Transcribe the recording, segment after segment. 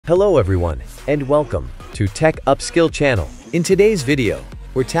Hello everyone, and welcome to Tech Upskill channel. In today's video,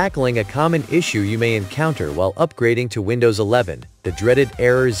 we're tackling a common issue you may encounter while upgrading to Windows 11, the dreaded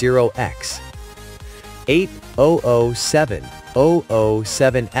error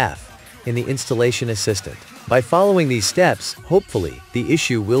 0x8007007F in the Installation Assistant. By following these steps, hopefully, the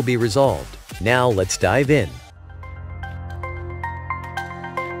issue will be resolved. Now let's dive in.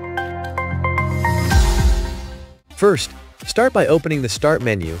 First, start by opening the Start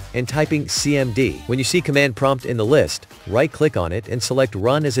menu and typing CMD. When you see Command Prompt in the list, right-click on it and select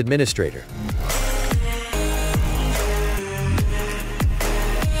Run as Administrator.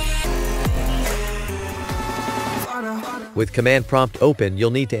 With Command Prompt open,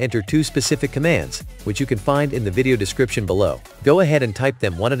 you'll need to enter two specific commands, which you can find in the video description below. Go ahead and type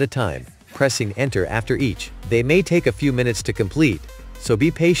them one at a time, pressing Enter after each. They may take a few minutes to complete, so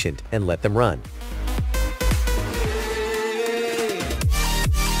be patient and let them run.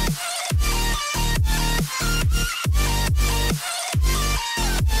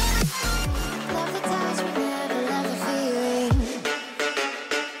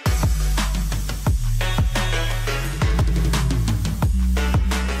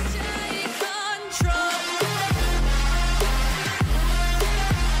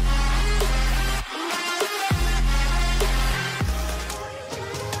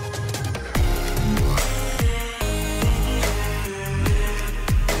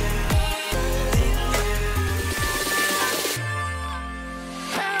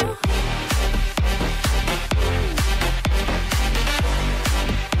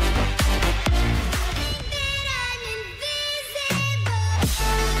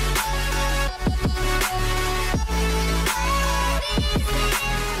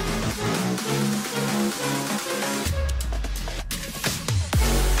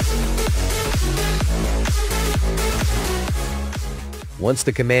 Once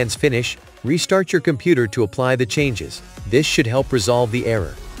the commands finish, restart your computer to apply the changes. This should help resolve the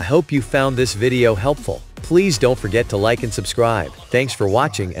error. I hope you found this video helpful. Please don't forget to like and subscribe. Thanks for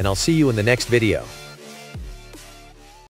watching, and I'll see you in the next video.